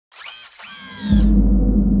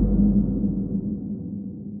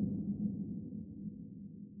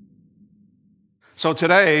So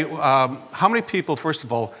today, how many people, first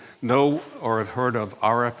of all, know or have heard of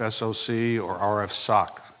RFSoC or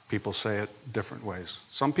RFSoC? People say it different ways.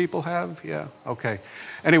 Some people have, yeah, okay.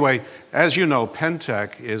 Anyway, as you know,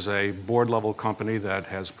 Pentek is a board-level company that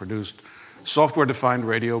has produced software-defined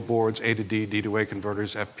radio boards, A to D, D to A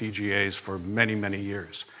converters, FPGAs for many, many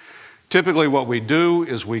years. Typically what we do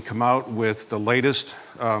is we come out with the latest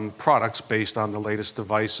products based on the latest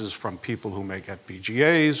devices from people who make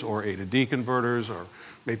FPGAs or A to D converters or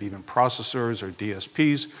maybe even processors or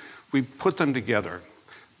DSPs. We put them together.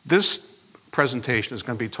 This presentation is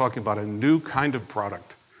going to be talking about a new kind of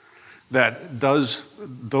product that does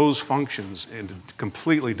those functions in a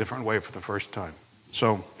completely different way for the first time.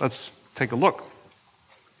 So let's take a look.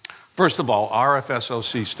 First of all,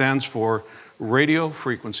 RFSoC stands for radio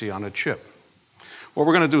frequency on a chip. What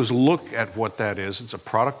we're going to do is look at what that is. It's a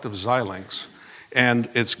product of Xilinx, and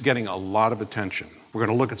it's getting a lot of attention. We're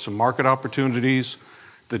going to look at some market opportunities,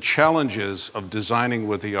 the challenges of designing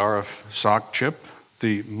with the RFSoC chip,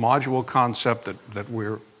 the module concept that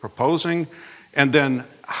we're proposing, and then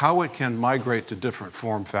how it can migrate to different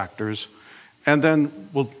form factors, and then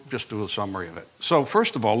we'll just do a summary of it. So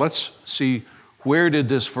first of all, let's see, where did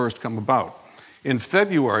this first come about? In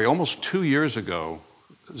February, almost 2 years ago,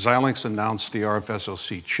 Xilinx announced the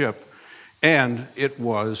RFSoC chip, and it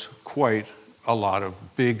was quite a lot of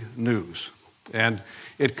big news. And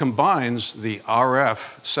it combines the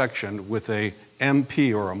RF section with a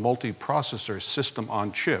MP, or a multiprocessor system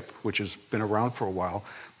on chip, which has been around for a while,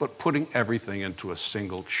 but putting everything into a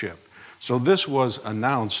single chip. So this was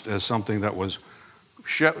announced as something that was,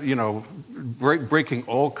 you know, breaking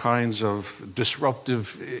all kinds of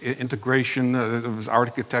disruptive integration,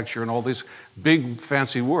 architecture, and all these big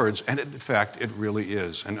fancy words, and in fact, it really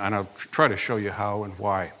is. And I'll try to show you how and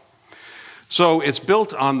why. So it's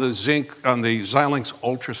built on the Xilinx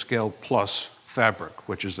UltraScale Plus fabric,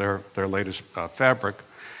 which is their latest fabric.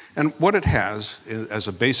 And what it has as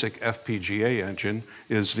a basic FPGA engine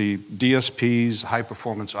is the DSPs, high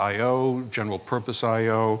performance I/O, general purpose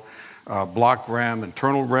I/O, block RAM,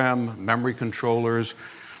 internal RAM, memory controllers,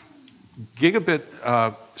 gigabit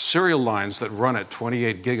serial lines that run at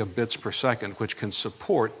 28 gigabits per second, which can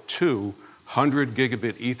support 200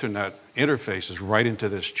 gigabit Ethernet interfaces right into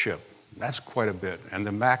this chip. That's quite a bit, and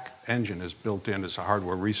the Mac engine is built in as a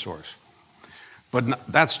hardware resource.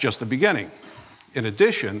 But that's just the beginning. In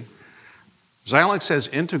addition, Xilinx has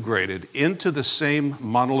integrated into the same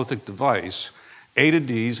monolithic device A to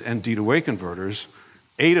Ds and D to A converters,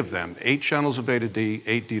 8 of them, 8 channels of A to D,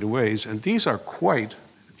 8 D to As, and these are quite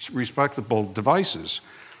respectable devices.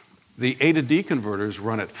 The A to D converters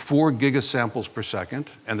run at 4 gigasamples per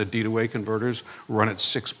second, and the D to A converters run at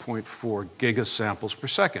 6.4 gigasamples per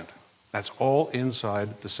second. That's all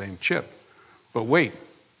inside the same chip. But wait,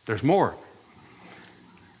 there's more.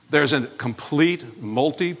 There's a complete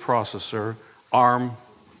multi-processor ARM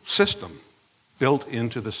system built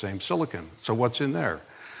into the same silicon. So what's in there?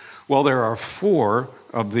 Well, there are 4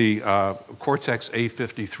 of the Cortex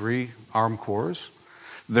A53 ARM cores.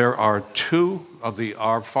 There are 2 of the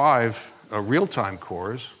R5 real-time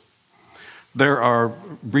cores. There are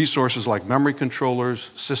resources like memory controllers,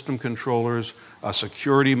 system controllers, a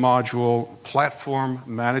security module, platform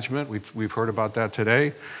management, we've heard about that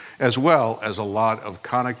today, as well as a lot of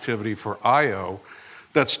connectivity for I/O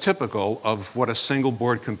that's typical of what a single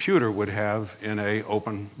board computer would have in an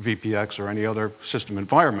open VPX or any other system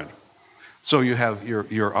environment. So you have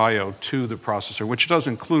your I/O to the processor, which does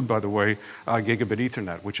include, by the way, gigabit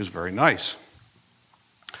Ethernet, which is very nice.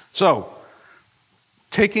 So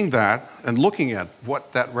taking that and looking at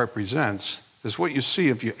what that represents is what you see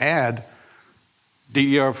if you add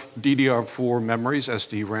DDR4 memories,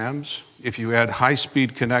 SD-RAMs, if you add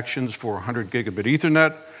high-speed connections for 100 gigabit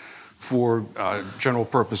Ethernet, for general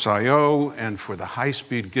purpose I/O, and for the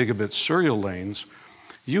high-speed gigabit serial lanes,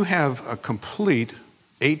 you have a complete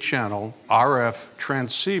 8-channel RF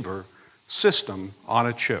transceiver system on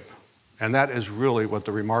a chip. And that is really what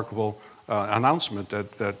the remarkable announcement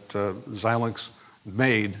that Xilinx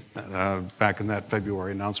made back in that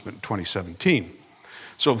February announcement in 2017.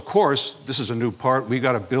 So of course, this is a new part. We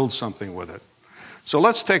got to build something with it. So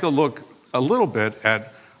let's take a look a little bit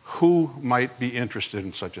at who might be interested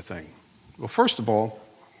in such a thing. Well, first of all,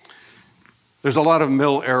 there's a lot of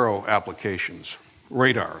Mil-Aero applications,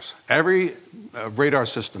 radars. Every radar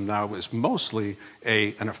system now is mostly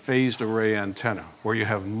a phased array antenna, where you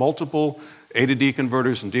have multiple A to D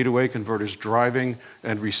converters and D to A converters driving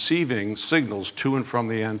and receiving signals to and from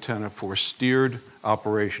the antenna for steered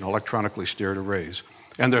operation, electronically steered arrays.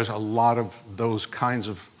 And there's a lot of those kinds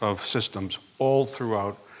of systems all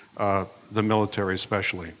throughout the military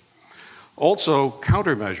especially. Also,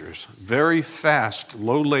 countermeasures, very fast,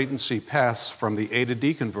 low latency paths from the A to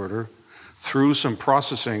D converter through some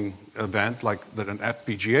processing event like that an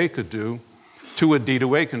FPGA could do to a D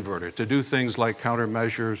to A converter to do things like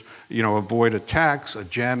countermeasures, avoid attacks,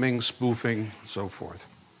 jamming, spoofing, so forth.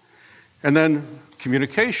 And then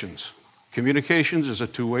communications. Communications is a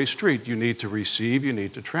two-way street. You need to receive, you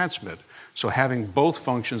need to transmit. So having both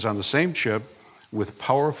functions on the same chip with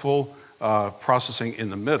powerful processing in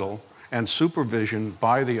the middle and supervision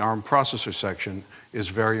by the ARM processor section is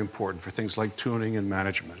very important for things like tuning and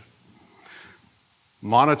management.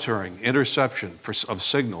 Monitoring, interception of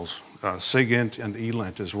signals, SIGINT and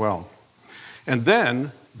ELINT as well. And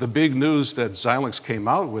then the big news that Xilinx came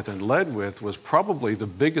out with and led with was probably the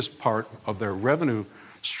biggest part of their revenue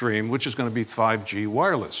stream, which is going to be 5G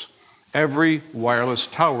wireless. Every wireless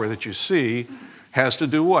tower that you see has to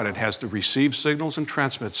do what? It has to receive signals and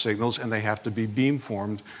transmit signals, and they have to be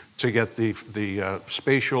beamformed to get the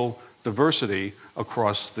spatial diversity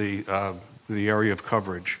across the area of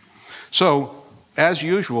coverage. So, as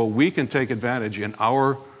usual, we can take advantage in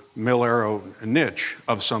our Mil-Aero niche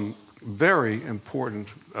of some very important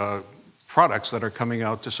products that are coming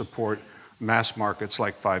out to support mass markets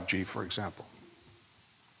like 5G, for example.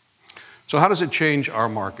 So how does it change our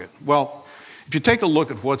market? Well, if you take a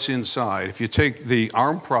look at what's inside, if you take the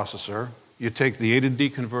ARM processor, you take the A to D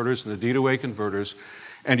converters and the D to A converters,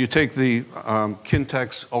 and you take the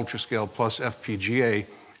Pentek UltraScale Plus FPGA,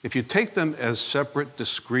 if you take them as separate,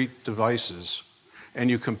 discrete devices, and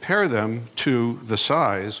you compare them to the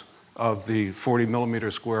size of the 40 millimeter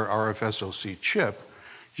square RFSoC chip,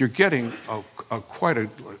 you're getting at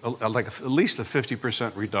least a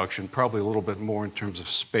 50% reduction, probably a little bit more in terms of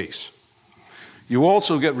space. You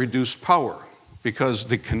also get reduced power because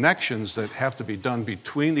the connections that have to be done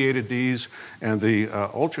between the A to Ds and the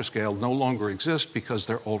UltraScale no longer exist because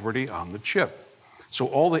they're already on the chip. So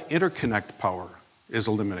all the interconnect power is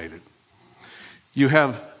eliminated. You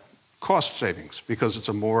have cost savings because it's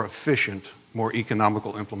a more efficient, more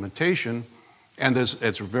economical implementation, and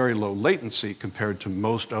it's very low latency compared to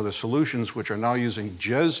most other solutions which are now using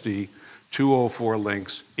JESD 204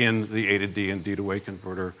 links in the A to D and D to A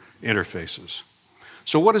converter interfaces.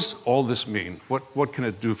 So what does all this mean? What can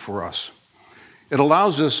it do for us? It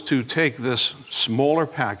allows us to take this smaller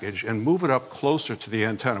package and move it up closer to the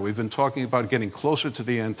antenna. We've been talking about getting closer to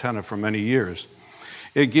the antenna for many years.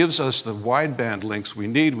 It gives us the wideband links we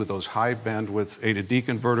need with those high bandwidth A to D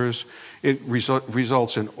converters. It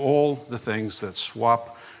results in all the things that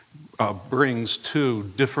SWAP brings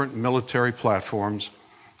to different military platforms,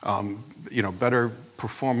 better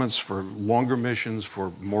performance for longer missions,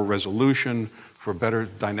 for more resolution, for better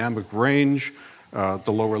dynamic range,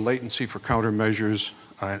 the lower latency for countermeasures,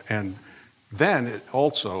 and then it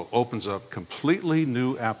also opens up completely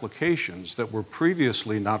new applications that were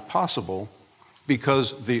previously not possible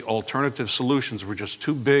because the alternative solutions were just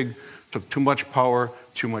too big, took too much power,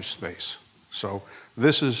 too much space. So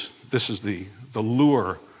this is the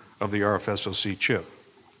lure of the RFSoC chip.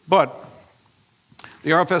 But the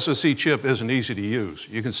RFSoC chip isn't easy to use.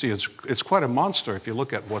 You can see it's quite a monster if you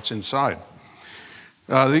look at what's inside.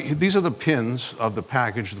 These are the pins of the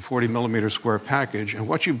package, the 40 millimeter square package, and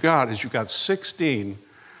what you've got is 16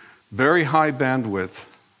 very high bandwidth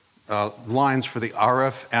lines for the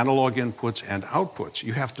RF analog inputs and outputs.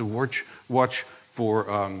 You have to watch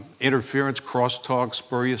for interference, crosstalk,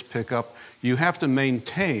 spurious pickup. You have to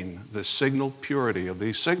maintain the signal purity of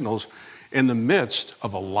these signals in the midst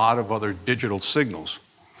of a lot of other digital signals.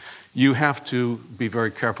 You have to be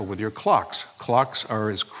very careful with your clocks. Clocks are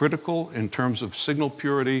as critical in terms of signal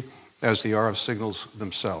purity as the RF signals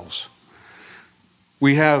themselves.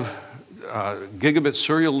 We have gigabit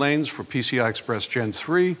serial lanes for PCI Express Gen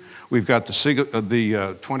 3. We've got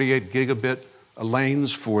the 28 gigabit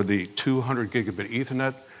lanes for the 200 gigabit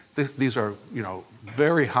Ethernet. These are,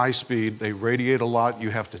 very high speed. They radiate a lot.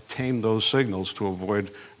 You have to tame those signals to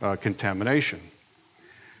avoid contamination.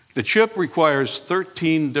 The chip requires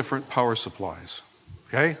 13 different power supplies,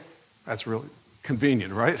 okay? That's really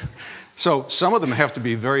convenient, right? So some of them have to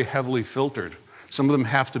be very heavily filtered. Some of them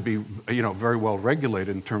have to be, very well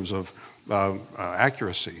regulated in terms of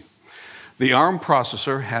accuracy. The ARM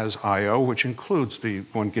processor has I/O, which includes the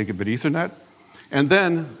 1 gigabit Ethernet, and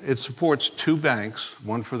then it supports 2 banks,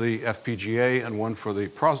 one for the FPGA and one for the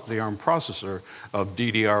ARM processor of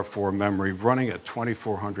DDR4 memory running at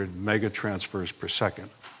 2,400 mega transfers per second.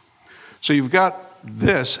 So you've got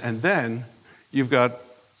this, and then you've got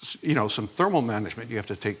some thermal management you have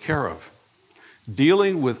to take care of.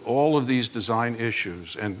 Dealing with all of these design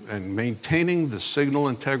issues and maintaining the signal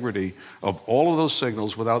integrity of all of those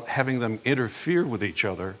signals without having them interfere with each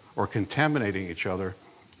other or contaminating each other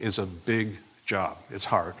is a big job. It's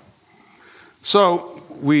hard. So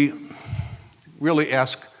we really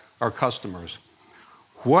ask our customers,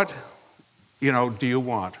 what do you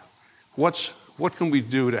want? What can we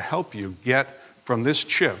do to help you get from this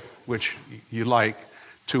chip, which you like,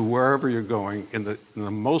 to wherever you're going in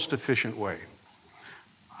the most efficient way?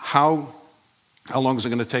 How long is it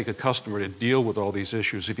going to take a customer to deal with all these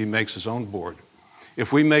issues if he makes his own board?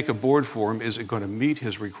 If we make a board for him, is it going to meet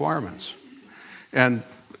his requirements? And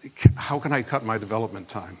how can I cut my development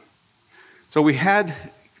time? So we had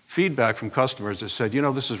feedback from customers that said,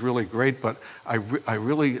 this is really great, but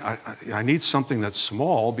I need something that's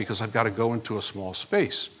small because I've got to go into a small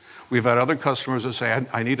space. We've had other customers that say,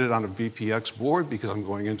 I need it on a VPX board because I'm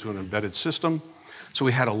going into an embedded system. So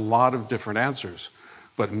we had a lot of different answers.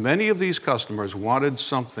 But many of these customers wanted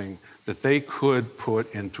something that they could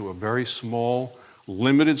put into a very small,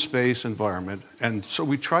 limited space environment. And so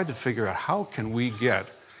we tried to figure out how can we get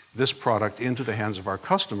this product into the hands of our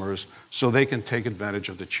customers so they can take advantage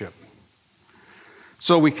of the chip.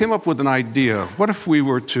 So we came up with an idea. What if we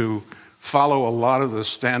were to follow a lot of the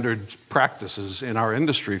standard practices in our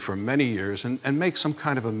industry for many years and make some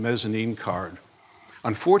kind of a mezzanine card?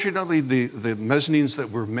 Unfortunately, the mezzanines that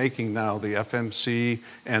we're making now, the FMC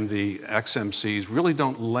and the XMCs, really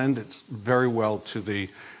don't lend it very well to the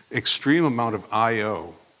extreme amount of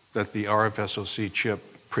I/O that the RFSoC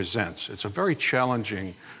chip presents. It's a very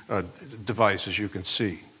challenging device, as you can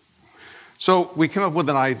see. So we came up with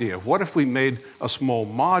an idea. What if we made a small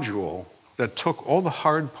module that took all the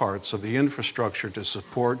hard parts of the infrastructure to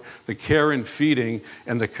support the care and feeding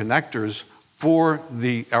and the connectors for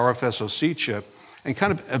the RFSoC chip and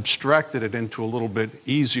kind of abstracted it into a little bit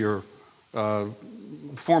easier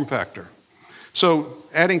form factor? So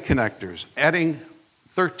adding connectors, adding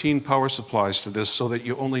 13 power supplies to this so that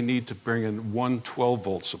you only need to bring in one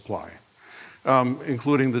 12-volt supply,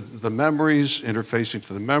 including the memories, interfacing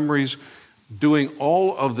to the memories, doing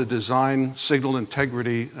all of the design signal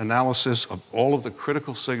integrity analysis of all of the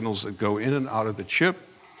critical signals that go in and out of the chip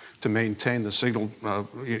to maintain the signal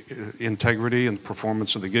integrity and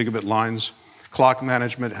performance of the gigabit lines, clock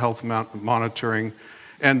management, health monitoring,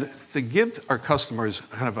 and to give our customers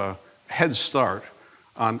kind of a head start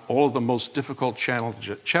on all of the most difficult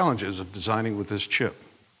challenges of designing with this chip.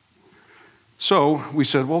 So we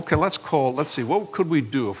said, well, okay, let's see, what could we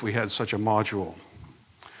do if we had such a module?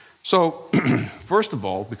 So first of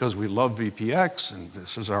all, because we love VPX and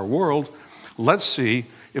this is our world, let's see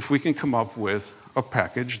if we can come up with a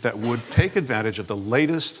package that would take advantage of the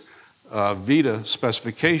latest VITA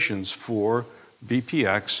specifications for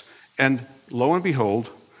VPX, and lo and behold,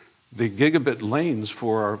 the gigabit lanes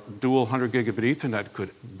for our dual 100 gigabit Ethernet could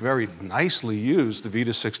very nicely use the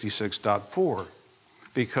VITA 66.4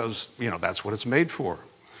 because that's what it's made for.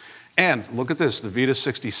 And look at this, the VITA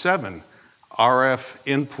 67 RF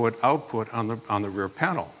input output on the rear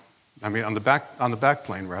panel. I mean on the back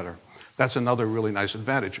plane rather. That's another really nice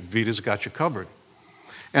advantage. VITA's got you covered.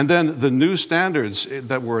 And then the new standards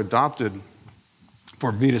that were adopted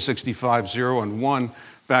for VITA 65.0 and 1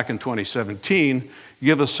 back in 2017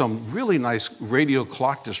 give us some really nice radio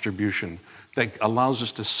clock distribution that allows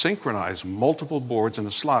us to synchronize multiple boards in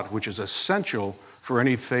a slot, which is essential for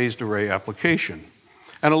any phased array application.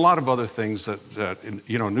 And a lot of other things that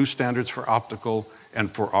new standards for optical and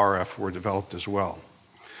for RF were developed as well.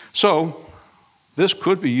 So this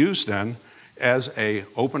could be used then as an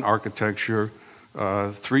open architecture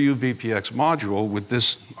 3U VPX module with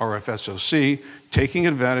this RFSoC, taking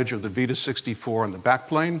advantage of the VITA 64 on the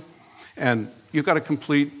backplane, and you've got a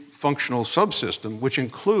complete functional subsystem, which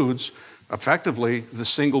includes effectively the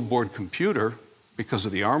single board computer because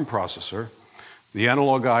of the ARM processor, the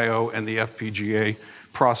analog I/O, and the FPGA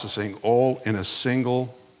processing all in a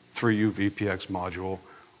single 3U VPX module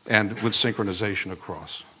and with synchronization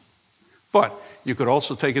across. But you could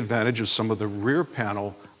also take advantage of some of the rear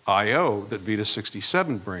panel I/O that VITA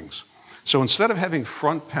 67 brings. So instead of having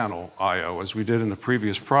front panel I/O, as we did in the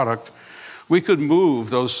previous product, we could move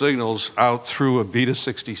those signals out through a VITA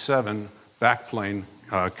 67 backplane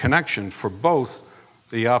connection for both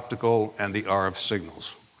the optical and the RF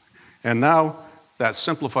signals. And now that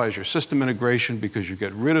simplifies your system integration because you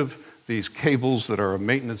get rid of these cables that are a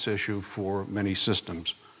maintenance issue for many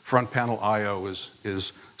systems. Front panel I/O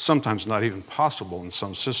is sometimes not even possible in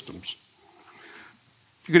some systems.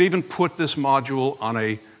 You could even put this module on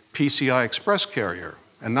a PCI Express carrier,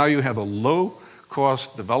 and now you have a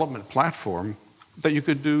low-cost development platform that you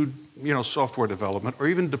could do, software development or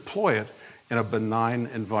even deploy it in a benign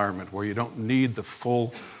environment where you don't need the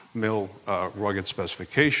full mill rugged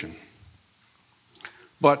specification.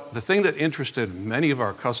 But the thing that interested many of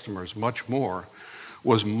our customers much more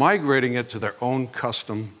was migrating it to their own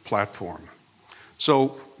custom platform.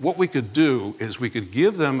 So what we could do is we could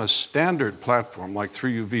give them a standard platform like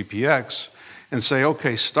 3U-VPX and say,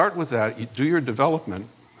 okay, start with that, you do your development,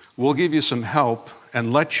 we'll give you some help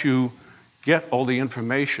and let you get all the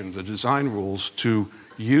information, the design rules, to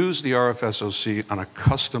use the RFSoC on a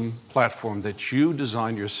custom platform that you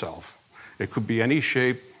design yourself. It could be any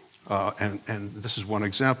shape, and this is one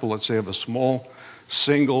example, let's say of a small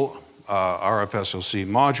single RFSoC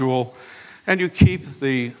module, and you keep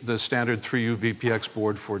the standard 3U-VPX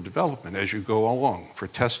board for development as you go along for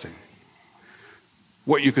testing.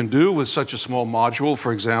 What you can do with such a small module,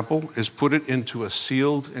 for example, is put it into a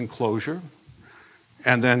sealed enclosure,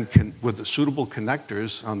 and then with the suitable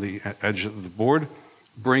connectors on the edge of the board,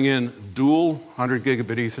 bring in dual 100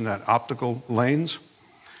 gigabit Ethernet optical lanes.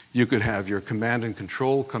 You could have your command and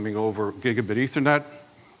control coming over gigabit Ethernet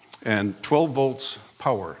and 12 volts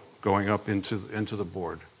power going up into the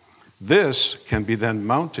board. This can be then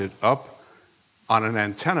mounted up on an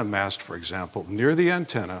antenna mast, for example, near the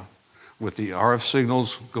antenna with the RF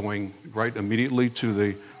signals going right immediately to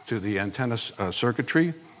the antenna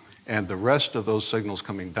circuitry and the rest of those signals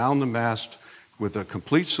coming down the mast with a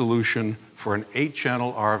complete solution for an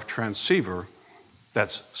 8-channel RF transceiver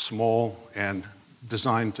that's small and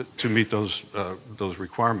designed to meet those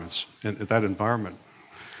requirements in that environment.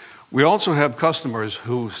 We also have customers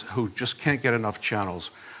who just can't get enough channels.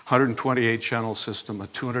 128-channel system, a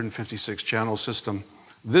 256-channel system.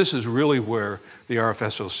 This is really where the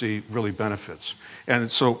RFSoC really benefits.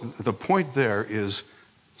 And so the point there is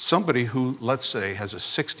somebody who, let's say, has a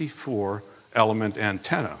 64-element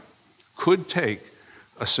antenna could take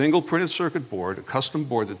a single printed circuit board, a custom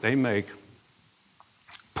board that they make,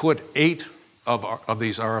 put 8 of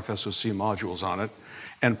these RFSoC modules on it,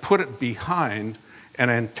 and put it behind an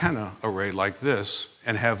antenna array like this,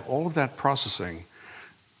 and have all of that processing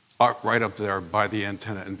right up there by the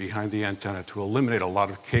antenna and behind the antenna to eliminate a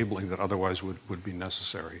lot of cabling that otherwise would be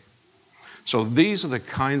necessary. So these are the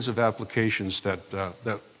kinds of applications that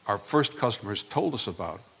our first customers told us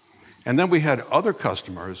about. And then we had other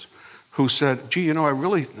customers who said, gee, you know,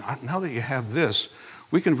 now that you have this,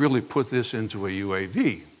 we can really put this into a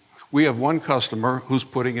UAV. We have one customer who's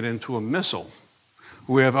putting it into a missile.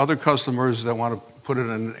 We have other customers that want to put it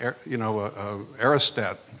in, an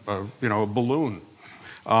aerostat, a balloon.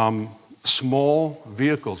 Small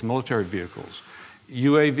vehicles, military vehicles,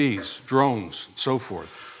 UAVs, drones, so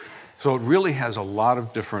forth. So it really has a lot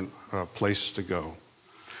of different places to go.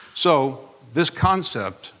 So this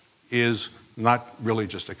concept is not really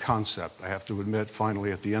just a concept. I have to admit,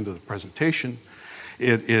 finally, at the end of the presentation,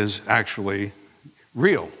 it is actually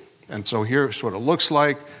real. And so here it sort of looks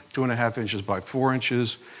like 2.5 inches by 4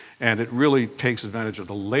 inches, and it really takes advantage of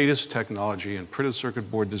the latest technology in printed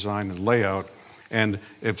circuit board design and layout, and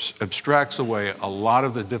it abstracts away a lot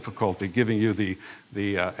of the difficulty, giving you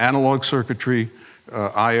the analog circuitry,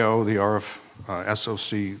 I/O, the RF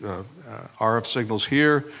SoC, RF signals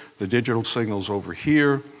here, the digital signals over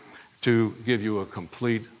here, to give you a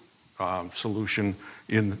complete solution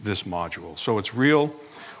in this module. So it's real.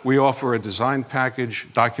 We offer a design package,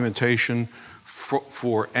 documentation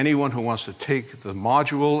for anyone who wants to take the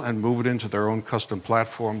module and move it into their own custom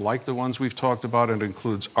platform like the ones we've talked about. It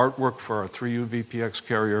includes artwork for our 3U-VPX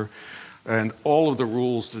carrier and all of the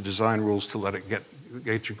rules, the design rules, to let it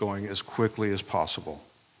get you going as quickly as possible.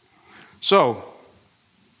 So,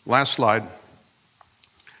 last slide.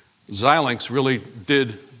 Xilinx really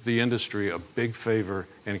did the industry a big favor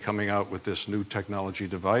in coming out with this new technology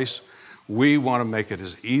device. We want to make it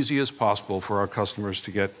as easy as possible for our customers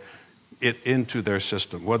to get it into their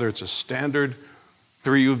system, whether it's a standard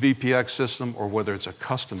 3U-VPX system or whether it's a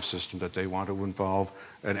custom system that they want to involve,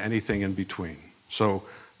 and anything in between. So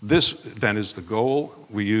this then is the goal.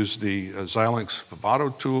 We use the Xilinx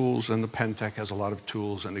Vivado tools, and the Pentek has a lot of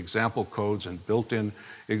tools and example codes and built-in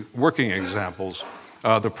working examples.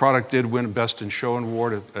 The product did win Best in Show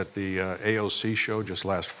award at the AOC show just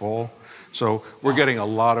last fall. So we're getting a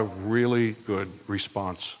lot of really good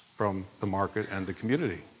response from the market and the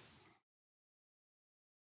community.